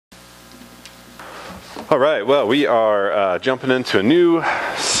All right, well, we are jumping into a new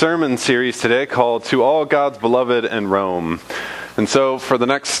sermon series today called To All God's Beloved in Rome. And so for the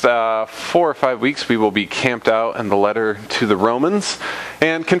next 4 or 5 weeks, we will be camped out in the letter to the Romans.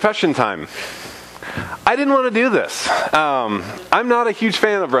 And confession time. I didn't want to do this. I'm not a huge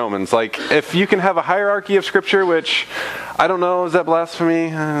fan of Romans. Like, if you can have a hierarchy of Scripture, which, I don't know, is that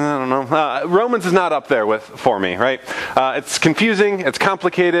blasphemy? I don't know. Romans is not up there for me, right? It's confusing, it's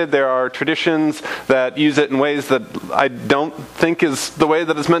complicated, there are traditions that use it in ways that I don't think is the way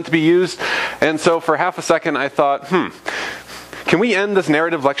that it's meant to be used. And so for half a second I thought, can we end this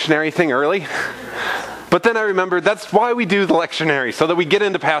narrative lectionary thing early? But then I remembered that's why we do the lectionary, so that we get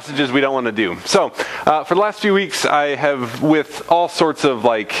into passages we don't want to do. So, for the last few weeks, I have, with all sorts of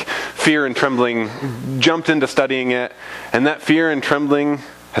fear and trembling, jumped into studying it, and that fear and trembling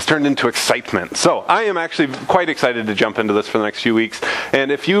has turned into excitement. So, I am actually quite excited to jump into this for the next few weeks. And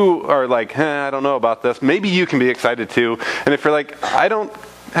if you are like, I don't know about this, maybe you can be excited too. And if you're like, I don't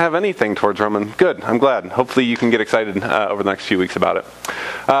have anything towards Roman, good, I'm glad. Hopefully you can get excited over the next few weeks about it.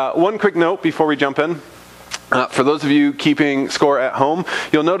 One quick note before we jump in. For those of you keeping score at home,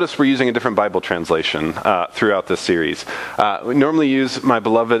 you'll notice we're using a different Bible translation throughout this series. We normally use my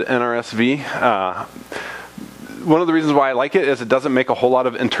beloved NRSV. One of the reasons why I like it is it doesn't make a whole lot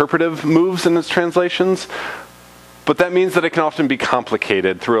of interpretive moves in its translations, but that means that it can often be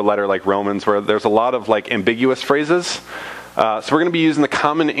complicated through a letter like Romans, where there's a lot of ambiguous phrases. So we're going to be using the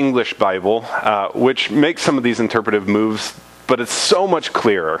Common English Bible, which makes some of these interpretive moves, but it's so much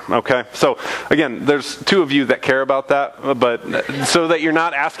clearer, okay? So, again, there's two of you that care about that, but so that you're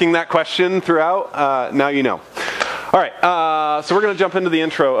not asking that question throughout, now you know. All right, so we're going to jump into the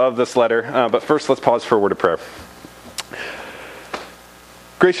intro of this letter, but first let's pause for a word of prayer.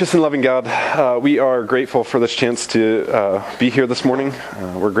 Gracious and loving God, we are grateful for this chance to be here this morning.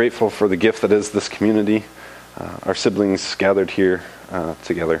 We're grateful for the gift that is this community, our siblings gathered here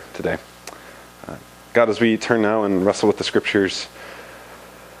together today. God, as we turn now and wrestle with the Scriptures,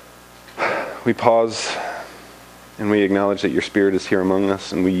 we pause and we acknowledge that your Spirit is here among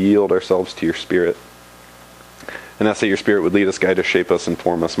us, and we yield ourselves to your Spirit. And ask that your Spirit would lead us, guide us, shape us, and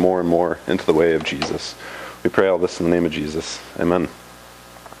form us more and more into the way of Jesus. We pray all this in the name of Jesus. Amen.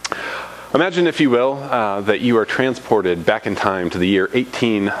 Imagine, if you will, that you are transported back in time to the year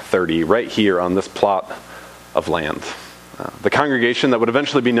 1830, right here on this plot of land. The congregation that would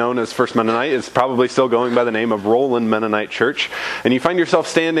eventually be known as First Mennonite is probably still going by the name of Roland Mennonite Church. And you find yourself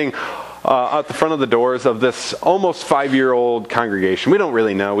standing at the front of the doors of this almost 5-year-old congregation. We don't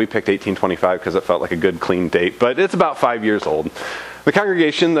really know. We picked 1825 because it felt like a good, clean date. But it's about 5 years old. The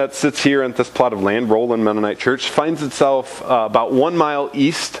congregation that sits here at this plot of land, Roland Mennonite Church, finds itself about 1 mile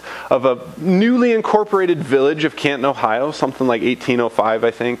east of a newly incorporated village of Canton, Ohio, something like 1805,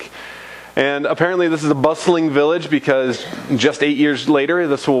 I think. And apparently this is a bustling village because just 8 years later,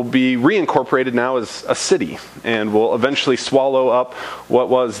 this will be reincorporated now as a city and will eventually swallow up what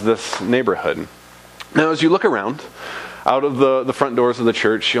was this neighborhood. Now, as you look around, out of the front doors of the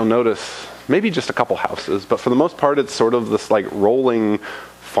church, you'll notice maybe just a couple houses, but for the most part, it's sort of this rolling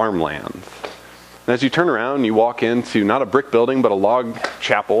farmland. And as you turn around, you walk into not a brick building, but a log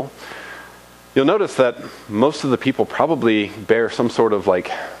chapel, you'll notice that most of the people probably bear some sort of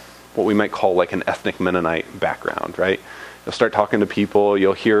what we might call an ethnic Mennonite background, right? You'll start talking to people,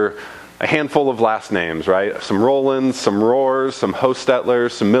 you'll hear a handful of last names, right? Some Rolands, some Rohrs, some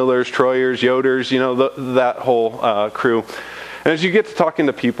Hostetlers, some Millers, Troyers, Yoders, that whole crew. And as you get to talking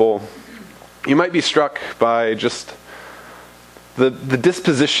to people, you might be struck by just the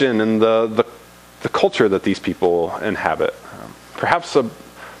disposition and the culture that these people inhabit. Perhaps a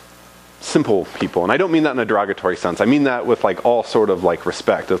simple people, and I don't mean that in a derogatory sense. I mean that with all sort of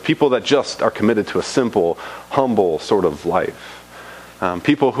respect of people that just are committed to a simple, humble sort of life.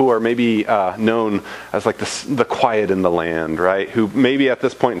 People who are maybe known as the quiet in the land, right? Who maybe at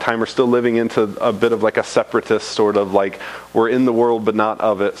this point in time are still living into a bit of a separatist sort of we're in the world but not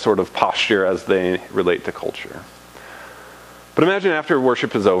of it sort of posture as they relate to culture. But imagine after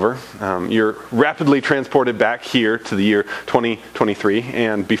worship is over, you're rapidly transported back here to the year 2023,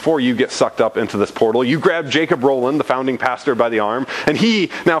 and before you get sucked up into this portal, you grab Jacob Roland, the founding pastor, by the arm, and he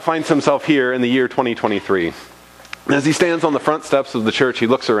now finds himself here in the year 2023. As he stands on the front steps of the church, he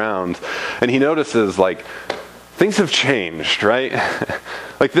looks around, and he notices, things have changed, right?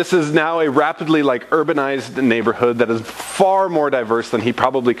 This is now a rapidly urbanized neighborhood that is far more diverse than he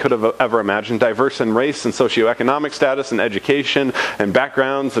probably could have ever imagined. Diverse in race and socioeconomic status and education and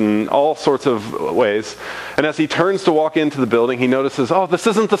backgrounds and all sorts of ways. And as he turns to walk into the building, he notices, oh, this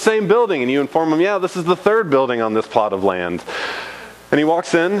isn't the same building. And you inform him, yeah, this is the third building on this plot of land. And he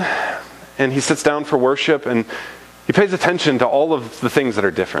walks in, and he sits down for worship, and he pays attention to all of the things that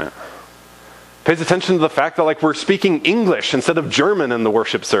are different. Pays attention to the fact that we're speaking English instead of German in the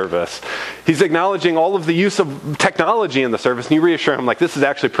worship service. He's acknowledging all of the use of technology in the service, and you reassure him this is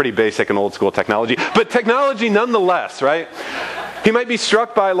actually pretty basic and old school technology, but technology nonetheless, right? He might be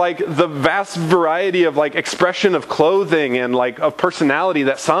struck by the vast variety of expression of clothing and of personality,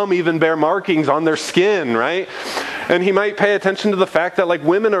 that some even bear markings on their skin, right? And he might pay attention to the fact that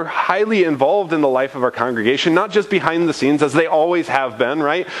women are highly involved in the life of our congregation, not just behind the scenes as they always have been,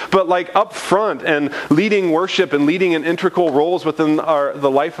 right? But up front and leading worship and leading in integral roles within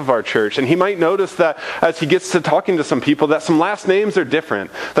the life of our church. And he might notice that as he gets to talking to some people, that some last names are different,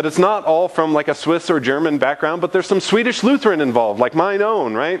 that it's not all from a Swiss or German background, but there's some Swedish Lutheran involved, like mine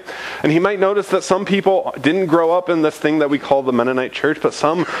own, right? And he might notice that some people didn't grow up in this thing that we call the Mennonite church, but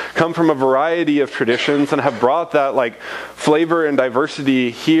some come from a variety of traditions and have brought that flavor and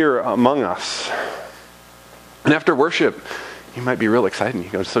diversity here among us. And after worship, you might be real excited. You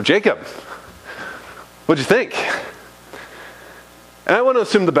go, so Jacob, what'd you think? And I want to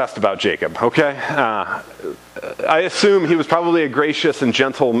assume the best about Jacob, okay? I assume he was probably a gracious and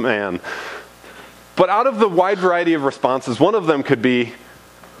gentle man. But out of the wide variety of responses, one of them could be,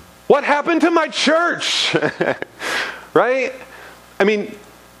 what happened to my church? Right? I mean,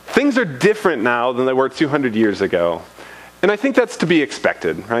 things are different now than they were 200 years ago. And I think that's to be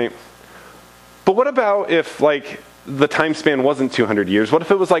expected, right? But what about if, the time span wasn't 200 years? What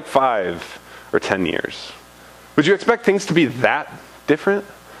if it was 5 or 10 years? Would you expect things to be that different?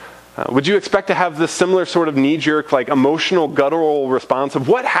 Would you expect to have this similar sort of knee-jerk, emotional, guttural response of,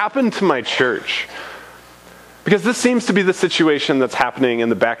 what happened to my church? Because this seems to be the situation that's happening in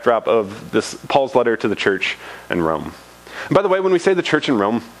the backdrop of this Paul's letter to the church in Rome. And by the way, when we say the church in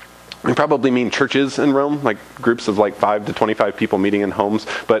Rome, we probably mean churches in Rome, groups of 5 to 25 people meeting in homes,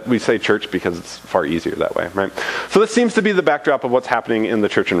 but we say church because it's far easier that way, right? So this seems to be the backdrop of what's happening in the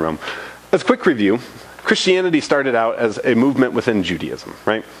church in Rome. As a quick review, Christianity started out as a movement within Judaism,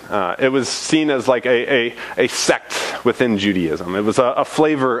 right? It was seen as a sect within Judaism. It was a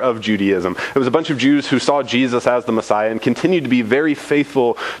flavor of Judaism. It was a bunch of Jews who saw Jesus as the Messiah and continued to be very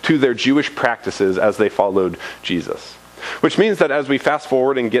faithful to their Jewish practices as they followed Jesus. Which means that as we fast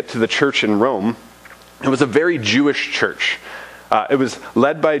forward and get to the church in Rome, it was a very Jewish church. It was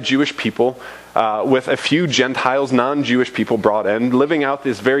led by Jewish people with a few Gentiles, non-Jewish people brought in, living out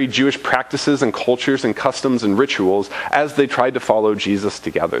these very Jewish practices and cultures and customs and rituals as they tried to follow Jesus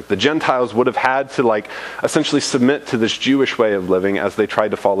together. The Gentiles would have had to essentially submit to this Jewish way of living as they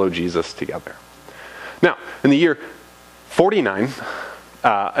tried to follow Jesus together. Now, in the year 49,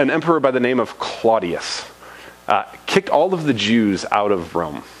 an emperor by the name of Claudius kicked all of the Jews out of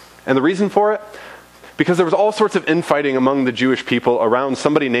Rome. And the reason for it? Because there was all sorts of infighting among the Jewish people around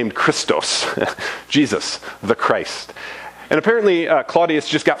somebody named Christos, Jesus, the Christ. And apparently Claudius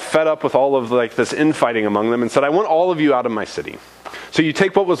just got fed up with all of this infighting among them and said, I want all of you out of my city. So you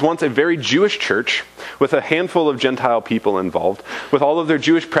take what was once a very Jewish church with a handful of Gentile people involved, with all of their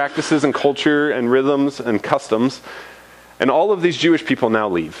Jewish practices and culture and rhythms and customs, and all of these Jewish people now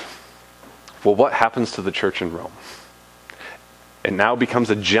leave. Well, what happens to the church in Rome? It now becomes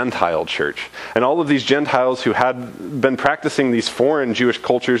a Gentile church. And all of these Gentiles who had been practicing these foreign Jewish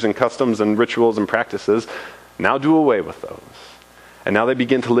cultures and customs and rituals and practices now do away with those. And now they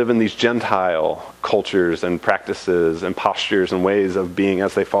begin to live in these Gentile cultures and practices and postures and ways of being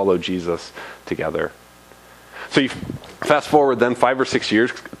as they follow Jesus together. So you fast forward then 5 or 6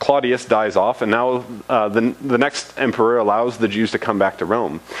 years, Claudius dies off, and now the next emperor allows the Jews to come back to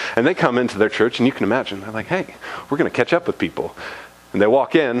Rome. And they come into their church, and you can imagine, they're like, hey, we're going to catch up with people. And they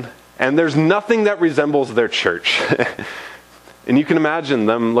walk in, and there's nothing that resembles their church. And you can imagine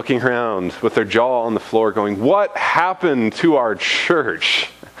them looking around with their jaw on the floor going, what happened to our church?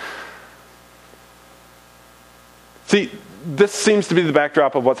 See, this seems to be the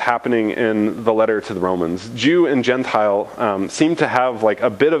backdrop of what's happening in the letter to the Romans. Jew and Gentile seem to have a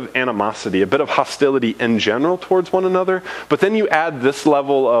bit of animosity, a bit of hostility in general towards one another. But then you add this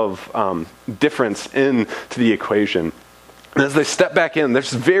level of difference into the equation. And as they step back in,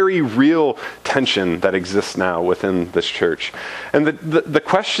 there's very real tension that exists now within this church. And the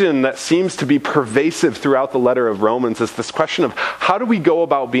question that seems to be pervasive throughout the letter of Romans is this question of how do we go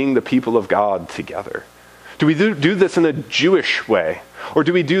about being the people of God together? Do we do this in a Jewish way? Or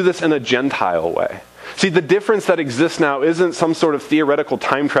do we do this in a Gentile way? See, the difference that exists now isn't some sort of theoretical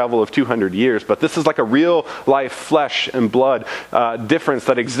time travel of 200 years, but this is a real life, flesh and blood difference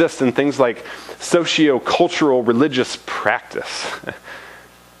that exists in things like socio-cultural religious practice.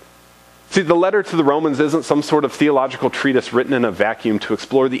 See, the letter to the Romans isn't some sort of theological treatise written in a vacuum to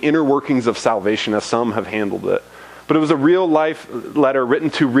explore the inner workings of salvation as some have handled it. But it was a real life letter written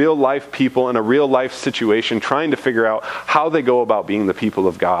to real life people in a real life situation, trying to figure out how they go about being the people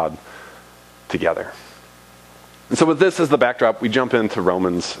of God together. And so with this as the backdrop, we jump into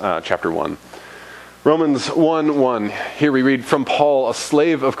Romans chapter 1. Romans 1:1, here we read, "From Paul, a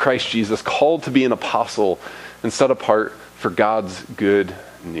slave of Christ Jesus, called to be an apostle and set apart for God's good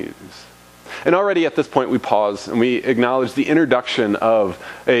news." And already at this point we pause and we acknowledge the introduction of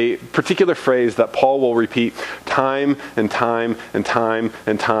a particular phrase that Paul will repeat time and time and time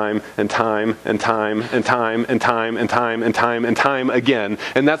and time and time and time and time and time and time and time and time again.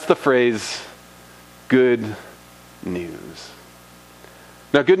 And that's the phrase, good news.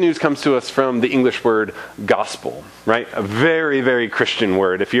 Now, good news comes to us from the English word gospel, right? A very, very Christian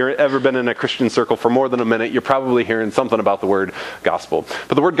word. If you've ever been in a Christian circle for more than a minute, you're probably hearing something about the word gospel.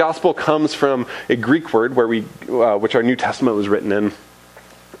 But the word gospel comes from a Greek word which our New Testament was written in,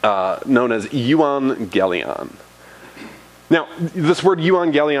 known as euangelion. Now, this word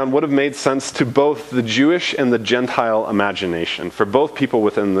euangelion would have made sense to both the Jewish and the Gentile imagination, for both people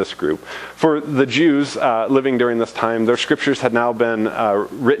within this group. For the Jews living during this time, their scriptures had now been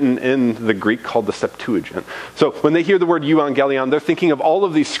written in the Greek called the Septuagint. So when they hear the word euangelion, they're thinking of all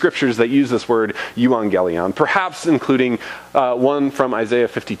of these scriptures that use this word euangelion, perhaps including one from Isaiah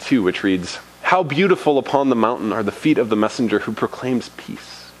 52, which reads, "How beautiful upon the mountain are the feet of the messenger who proclaims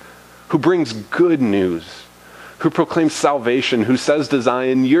peace, who brings good news, who proclaims salvation, who says to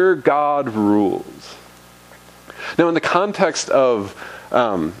Zion, your God rules." Now, in the context of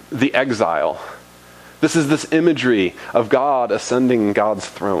the exile, this is this imagery of God ascending God's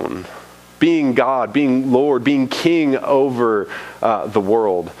throne, being God, being Lord, being king over the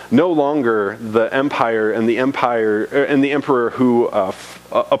world. No longer the empire and the emperor who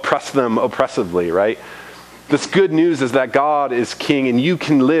oppress them oppressively, right? This good news is that God is king and you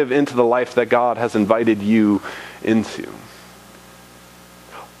can live into the life that God has invited you into.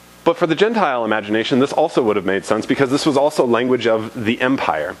 But for the Gentile imagination, this also would have made sense because this was also language of the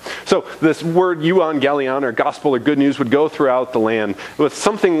empire. So this word euangelion, or gospel or good news, would go throughout the land with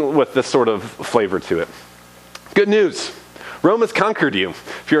something with this sort of flavor to it. Good news. Rome has conquered you.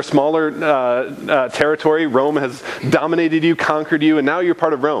 If you're a smaller territory, Rome has dominated you, conquered you, and now you're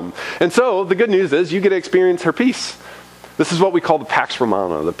part of Rome. And so the good news is you get to experience her peace. This is what we call the Pax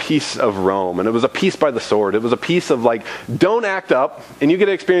Romana, the peace of Rome. And it was a peace by the sword. It was a peace of like, don't act up, and you get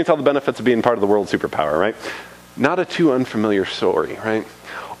to experience all the benefits of being part of the world superpower, right? Not a too unfamiliar story, right?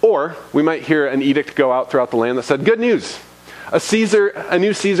 Or we might hear an edict go out throughout the land that said, good news. A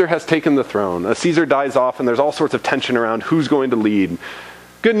new Caesar has taken the throne. A Caesar dies off and there's all sorts of tension around who's going to lead.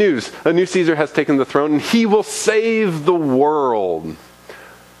 Good news, a new Caesar has taken the throne and he will save the world.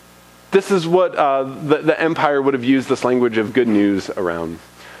 This is what the empire would have used this language of good news around.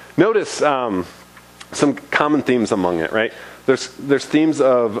 Notice some common themes among it, right? There's themes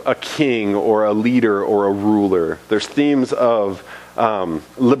of a king or a leader or a ruler. There's themes of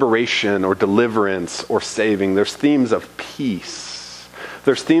liberation or deliverance or saving. There's themes of peace.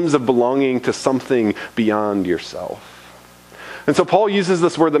 There's themes of belonging to something beyond yourself. And so Paul uses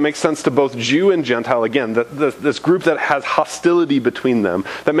this word that makes sense to both Jew and Gentile. Again, this group that has hostility between them,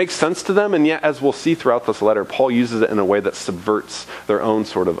 that makes sense to them, and yet, as we'll see throughout this letter, Paul uses it in a way that subverts their own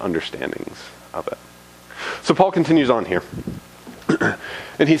sort of understandings of it. So Paul continues on here.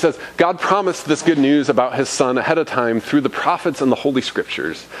 And he says, God promised this good news about his son ahead of time through the prophets and the Holy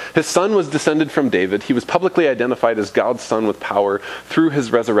Scriptures. His son was descended from David. He was publicly identified as God's son with power through his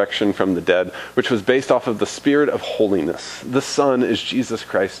resurrection from the dead, which was based off of the Spirit of holiness. This son is Jesus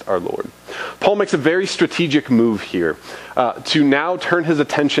Christ our Lord. Paul makes a very strategic move here to now turn his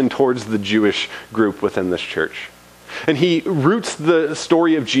attention towards the Jewish group within this church. And he roots the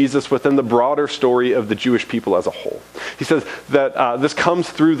story of Jesus within the broader story of the Jewish people as a whole. He says that this comes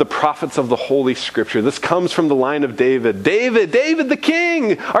through the prophets of the Holy Scripture. This comes from the line of David. David the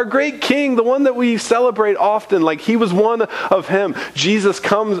king, our great king, the one that we celebrate often, like he was one of him.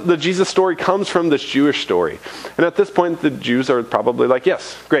 The Jesus story comes from this Jewish story. And at this point, the Jews are probably like,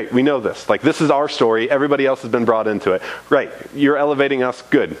 yes, great, we know this. Like, this is our story. Everybody else has been brought into it. Right, you're elevating us.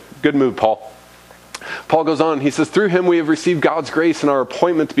 Good move, Paul. Paul goes on, he says, through him we have received God's grace and our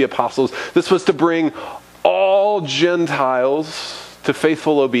appointment to be apostles. This was to bring all Gentiles to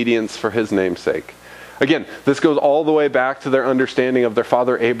faithful obedience for his name's sake. Again, this goes all the way back to their understanding of their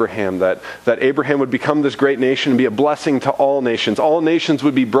father Abraham, that Abraham would become this great nation and be a blessing to all nations. All nations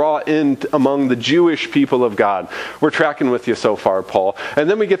would be brought in among the Jewish people of God. We're tracking with you so far, Paul. And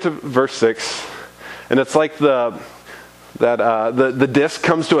then we get to verse 6, and it's like the that the disc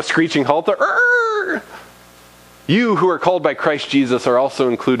comes to a screeching halt. You who are called by Christ Jesus are also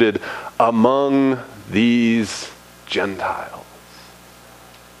included among these Gentiles.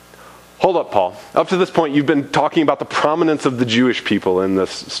 Hold up, Paul. Up to this point, you've been talking about the prominence of the Jewish people in this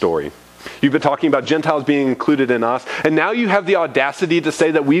story. You've been talking about Gentiles being included in us, and now you have the audacity to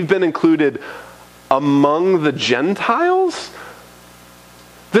say that we've been included among the Gentiles?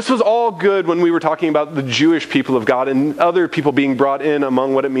 This was all good when we were talking about the Jewish people of God and other people being brought in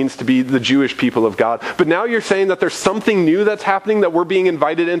among what it means to be the Jewish people of God. But now you're saying that there's something new that's happening, that we're being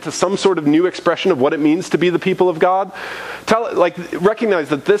invited into some sort of new expression of what it means to be the people of God? Recognize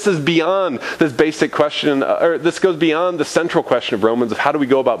that this is beyond this basic question, or this goes beyond the central question of Romans of how do we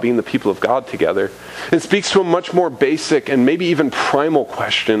go about being the people of God together. It speaks to a much more basic and maybe even primal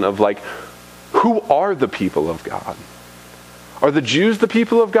question of who are the people of God? Are the Jews the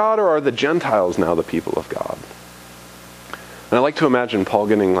people of God, or are the Gentiles now the people of God? And I like to imagine Paul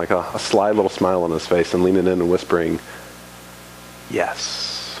getting a sly little smile on his face and leaning in and whispering,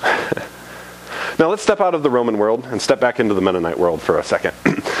 yes. Now let's step out of the Roman world and step back into the Mennonite world for a second.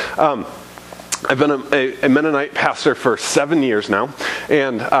 I've been a Mennonite pastor for 7 years now,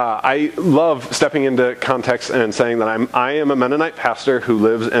 and I love stepping into context and saying that I am a Mennonite pastor who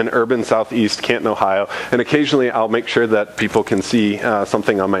lives in urban southeast Canton, Ohio, and occasionally I'll make sure that people can see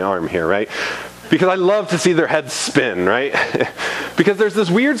something on my arm here, right? Because I love to see their heads spin, right? Because there's this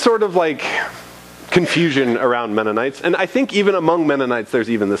weird sort of confusion around Mennonites, and I think even among Mennonites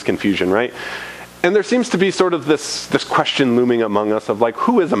there's even this confusion, right? And there seems to be sort of this question looming among us of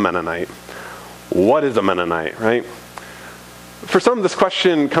who is a Mennonite? What is a Mennonite, right? For some, this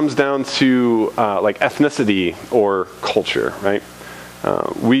question comes down to ethnicity or culture, right?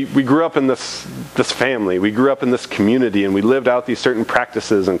 We grew up in this family, we grew up in this community, and we lived out these certain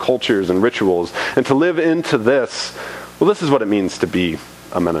practices and cultures and rituals. And to live into this, this is what it means to be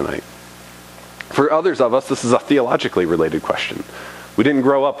a Mennonite. For others of us, this is a theologically related question. We didn't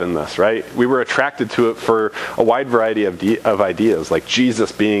grow up in this, right? We were attracted to it for a wide variety of ideas, like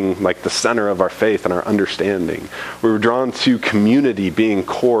Jesus being the center of our faith and our understanding. We were drawn to community being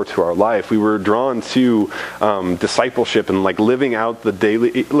core to our life. We were drawn to discipleship and living out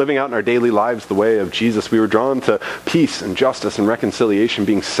in our daily lives the way of Jesus. We were drawn to peace and justice and reconciliation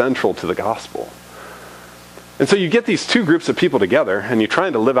being central to the gospel. And so you get these two groups of people together, and you're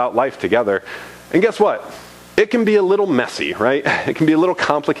trying to live out life together, and guess what? It can be a little messy, right? It can be a little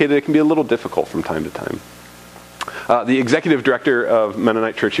complicated. It can be a little difficult from time to time. The executive director of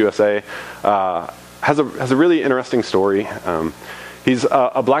Mennonite Church USA has a really interesting story. He's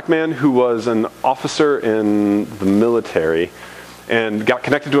a black man who was an officer in the military and got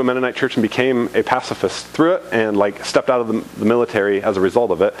connected to a Mennonite church and became a pacifist through it, and stepped out of the military as a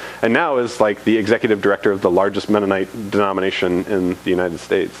result of it, and now is the executive director of the largest Mennonite denomination in the United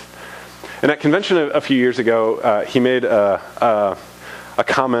States. And at convention a few years ago, he made a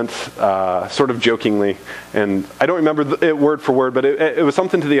comment sort of jokingly, and I don't remember it word for word, but it was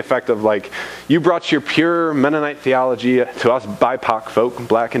something to the effect of you brought your pure Mennonite theology to us BIPOC folk,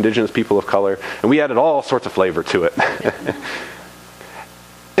 black, indigenous people of color, and we added all sorts of flavor to it.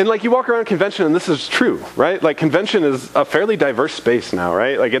 And you walk around convention, and this is true, right? Convention is a fairly diverse space now,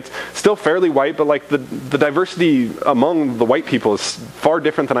 right? It's still fairly white, but the diversity among the white people is far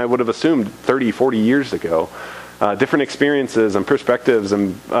different than I would have assumed 30, 40 years ago. Different experiences and perspectives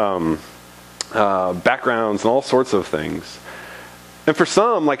and backgrounds and all sorts of things. And for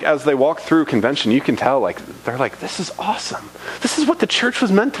some, as they walk through convention, you can tell, they're this is awesome. This is what the church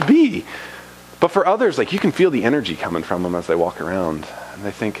was meant to be. But for others, you can feel the energy coming from them as they walk around. And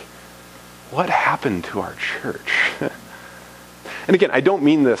they think, what happened to our church? And again, I don't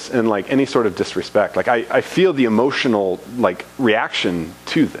mean this in any sort of disrespect. I feel the emotional reaction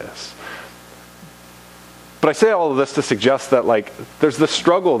to this. But I say all of this to suggest that there's this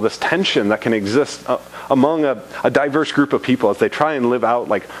struggle, this tension that can exist among a diverse group of people as they try and live out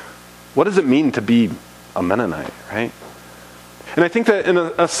what does it mean to be a Mennonite, right? And I think that in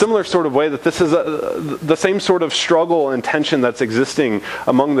a similar sort of way that this is the same sort of struggle and tension that's existing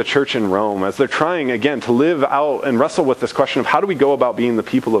among the church in Rome as they're trying, again, to live out and wrestle with this question of how do we go about being the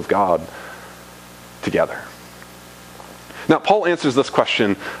people of God together. Now, Paul answers this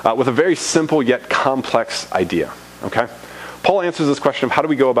question with a very simple yet complex idea, okay? Paul answers this question of how do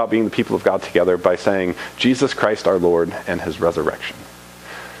we go about being the people of God together by saying, Jesus Christ our Lord and his resurrection.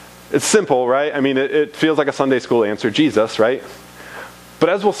 It's simple, right? I mean, it feels like a Sunday school answer, Jesus, right? But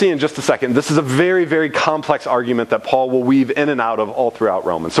as we'll see in just a second, this is a very, very complex argument that Paul will weave in and out of all throughout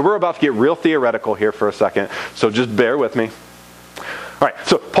Romans. So we're about to get real theoretical here for a second, so just bear with me. All right,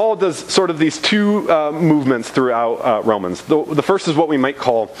 so Paul does sort of these two movements throughout Romans. The first is what we might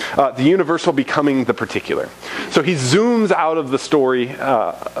call the universal becoming the particular. So he zooms out of the story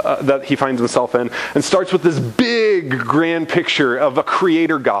that he finds himself in and starts with this big, grand picture of a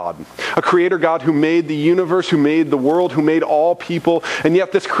creator God who made the universe, who made the world, who made all people, and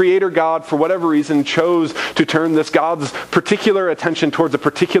yet this creator God, for whatever reason, chose to turn this God's particular attention towards a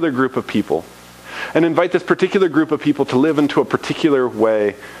particular group of people, and invite this particular group of people to live into a particular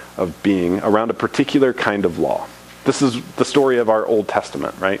way of being around a particular kind of law. This is the story of our Old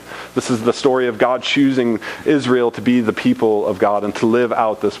Testament, right? This is the story of God choosing Israel to be the people of God and to live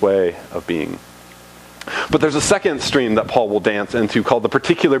out this way of being. But there's a second stream that Paul will dance into called the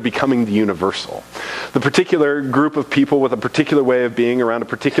particular becoming the universal. The particular group of people with a particular way of being around a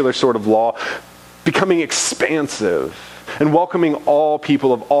particular sort of law becoming expansive and welcoming all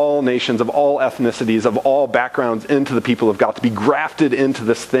people of all nations, of all ethnicities, of all backgrounds into the people of God, to be grafted into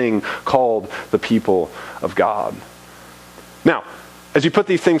this thing called the people of God. Now, as you put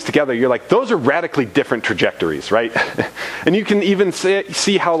these things together, you're like, those are radically different trajectories, right? And you can even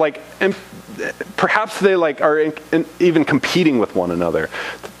see how perhaps they are even competing with one another.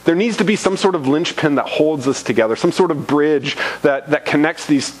 There needs to be some sort of linchpin that holds us together, some sort of bridge that connects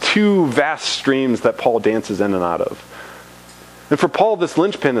these two vast streams that Paul dances in and out of. And for Paul, this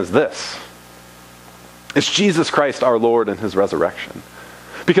linchpin is this. It's Jesus Christ, our Lord, and his resurrection.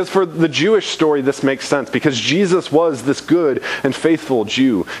 Because for the Jewish story, this makes sense. Because Jesus was this good and faithful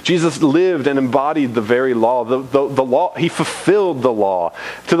Jew. Jesus lived and embodied the very law. The law, he fulfilled the law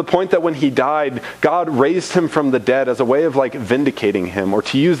to the point that when he died, God raised him from the dead as a way of vindicating him, or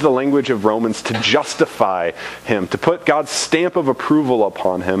to use the language of Romans, to justify him, to put God's stamp of approval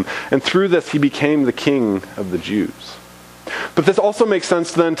upon him. And through this, he became the King of the Jews. But this also makes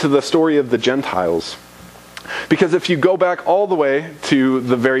sense then to the story of the Gentiles. Because if you go back all the way to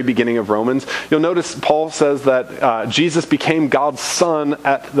the very beginning of Romans, you'll notice Paul says that Jesus became God's son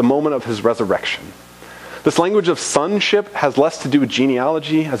at the moment of his resurrection. This language of sonship has less to do with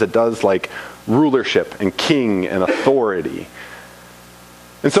genealogy as it does rulership and king and authority.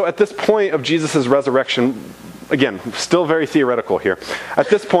 And so at this point of Jesus' resurrection, again, still very theoretical here. At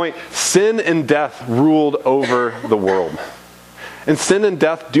this point, sin and death ruled over the world. And sin and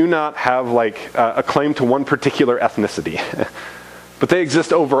death do not have a claim to one particular ethnicity, but they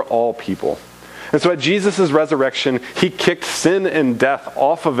exist over all people. And so at Jesus' resurrection, he kicked sin and death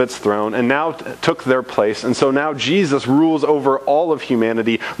off of its throne and now took their place. And so now Jesus rules over all of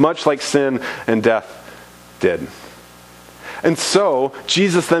humanity, much like sin and death did. And so,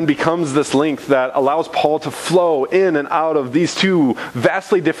 Jesus then becomes this link that allows Paul to flow in and out of these two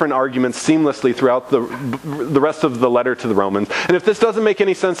vastly different arguments seamlessly throughout the rest of the letter to the Romans. And if this doesn't make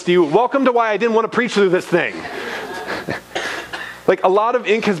any sense to you, welcome to why I didn't want to preach through this thing. A lot of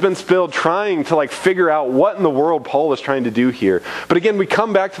ink has been spilled trying to figure out what in the world Paul is trying to do here. But again, we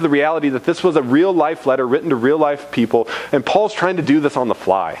come back to the reality that this was a real life letter written to real life people, and Paul's trying to do this on the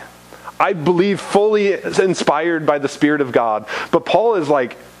fly. I believe fully inspired by the Spirit of God. But Paul is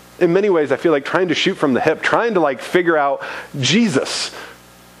in many ways, I feel trying to shoot from the hip, trying to figure out Jesus.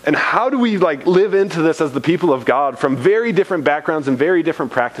 And how do we live into this as the people of God from very different backgrounds and very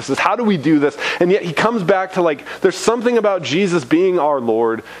different practices? How do we do this? And yet he comes back to there's something about Jesus being our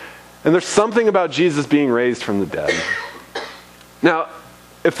Lord, and there's something about Jesus being raised from the dead. Now,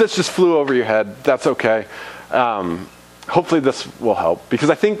 if this just flew over your head, that's okay. Hopefully this will help, because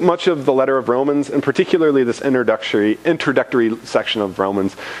I think much of the letter of Romans, and particularly this introductory section of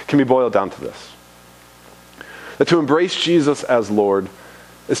Romans, can be boiled down to this. That to embrace Jesus as Lord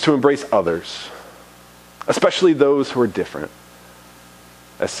is to embrace others, especially those who are different,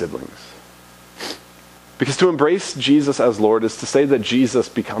 as siblings. Because to embrace Jesus as Lord is to say that Jesus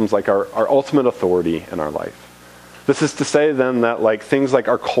becomes our ultimate authority in our life. This is to say then that things like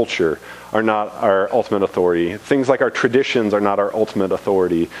our culture are not our ultimate authority. Things like our traditions are not our ultimate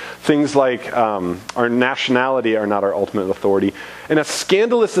authority. Things like our nationality are not our ultimate authority. And as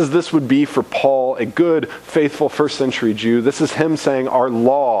scandalous as this would be for Paul, a good, faithful first century Jew, this is him saying our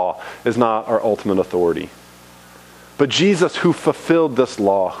law is not our ultimate authority. But Jesus, who fulfilled this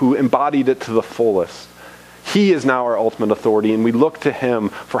law, who embodied it to the fullest, he is now our ultimate authority, and we look to him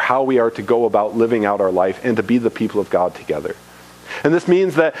for how we are to go about living out our life and to be the people of God together. And this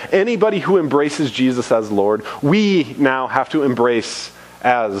means that anybody who embraces Jesus as Lord, we now have to embrace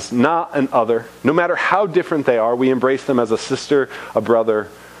as not an other. No matter how different they are, we embrace them as a sister, a brother,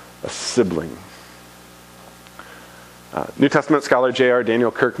 a sibling. New Testament scholar J.R.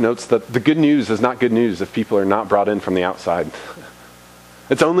 Daniel Kirk notes that the good news is not good news if people are not brought in from the outside.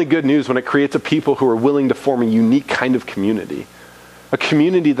 It's only good news when it creates a people who are willing to form a unique kind of community. A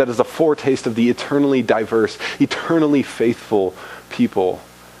community that is a foretaste of the eternally diverse, eternally faithful people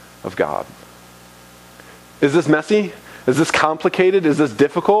of God. Is this messy? Is this complicated? Is this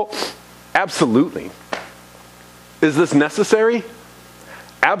difficult? Absolutely. Is this necessary?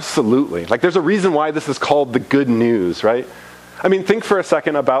 Absolutely. Like, there's a reason why this is called the good news, right? I mean, think for a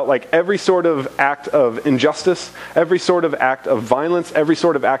second about like every sort of act of injustice, every sort of act of violence, every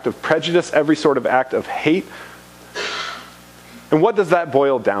sort of act of prejudice, every sort of act of hate. And what does that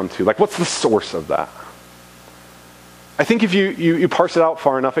boil down to? Like, what's the source of that? I think if you parse it out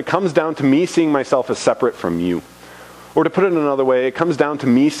far enough, it comes down to me seeing myself as separate from you. Or to put it another way, it comes down to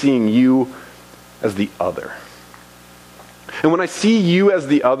me seeing you as the other. And when I see you as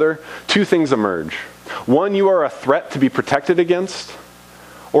the other, two things emerge. One, you are a threat to be protected against,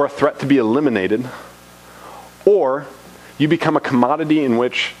 or a threat to be eliminated, or you become a commodity in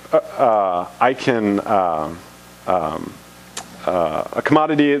which a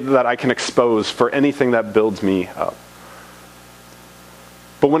commodity that I can expose for anything that builds me up.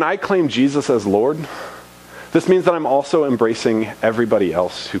 But when I claim Jesus as Lord, this means that I'm also embracing everybody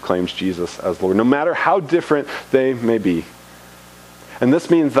else who claims Jesus as Lord, no matter how different they may be. And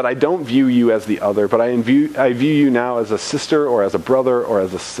this means that I don't view you as the other, but I view you now as a sister or as a brother or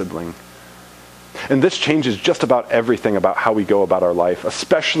as a sibling. And this changes just about everything about how we go about our life,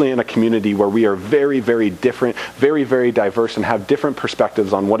 especially in a community where we are very, very different, very, very diverse, and have different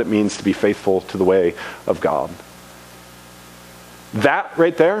perspectives on what it means to be faithful to the way of God. That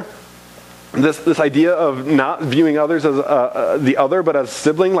right there, this idea of not viewing others as the other, but as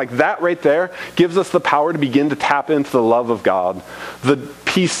sibling, like that right there gives us the power to begin to tap into the love of God, the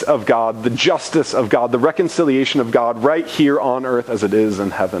peace of God, the justice of God, the reconciliation of God right here on earth as it is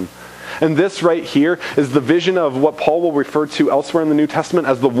in heaven. And this right here is the vision of what Paul will refer to elsewhere in the New Testament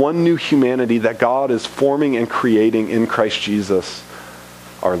as the one new humanity that God is forming and creating in Christ Jesus,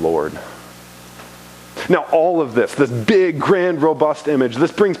 our Lord. Now, all of this big, grand, robust image,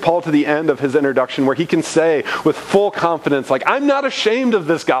 this brings Paul to the end of his introduction where he can say with full confidence, like, I'm not ashamed of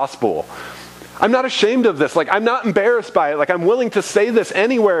this gospel. I'm not ashamed of this. Like, I'm not embarrassed by it. Like, I'm willing to say this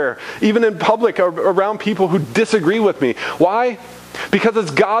anywhere, even in public or around people who disagree with me. Why? Because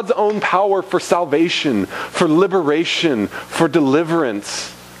it's God's own power for salvation, for liberation, for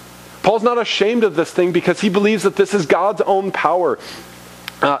deliverance. Paul's not ashamed of this thing because he believes that this is God's own power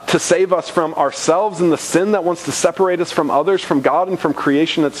to save us from ourselves and the sin that wants to separate us from others, from God and from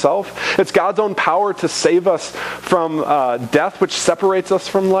creation itself. It's God's own power to save us from death, which separates us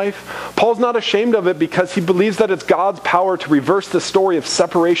from life. Paul's not ashamed of it because he believes that it's God's power to reverse the story of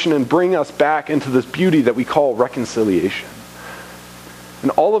separation and bring us back into this beauty that we call reconciliation.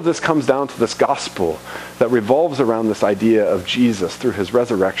 And all of this comes down to this gospel that revolves around this idea of Jesus through his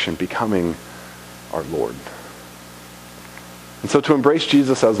resurrection becoming our Lord. And so to embrace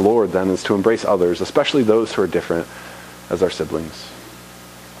Jesus as Lord, then, is to embrace others, especially those who are different, as our siblings.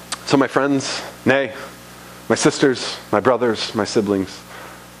 So my friends, nay, my sisters, my brothers, my siblings,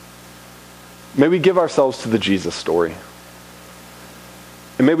 may we give ourselves to the Jesus story.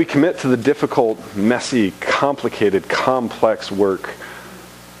 And may we commit to the difficult, messy, complicated, complex work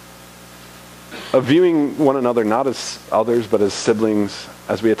of viewing one another not as others, but as siblings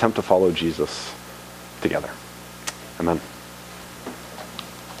as we attempt to follow Jesus together. Amen.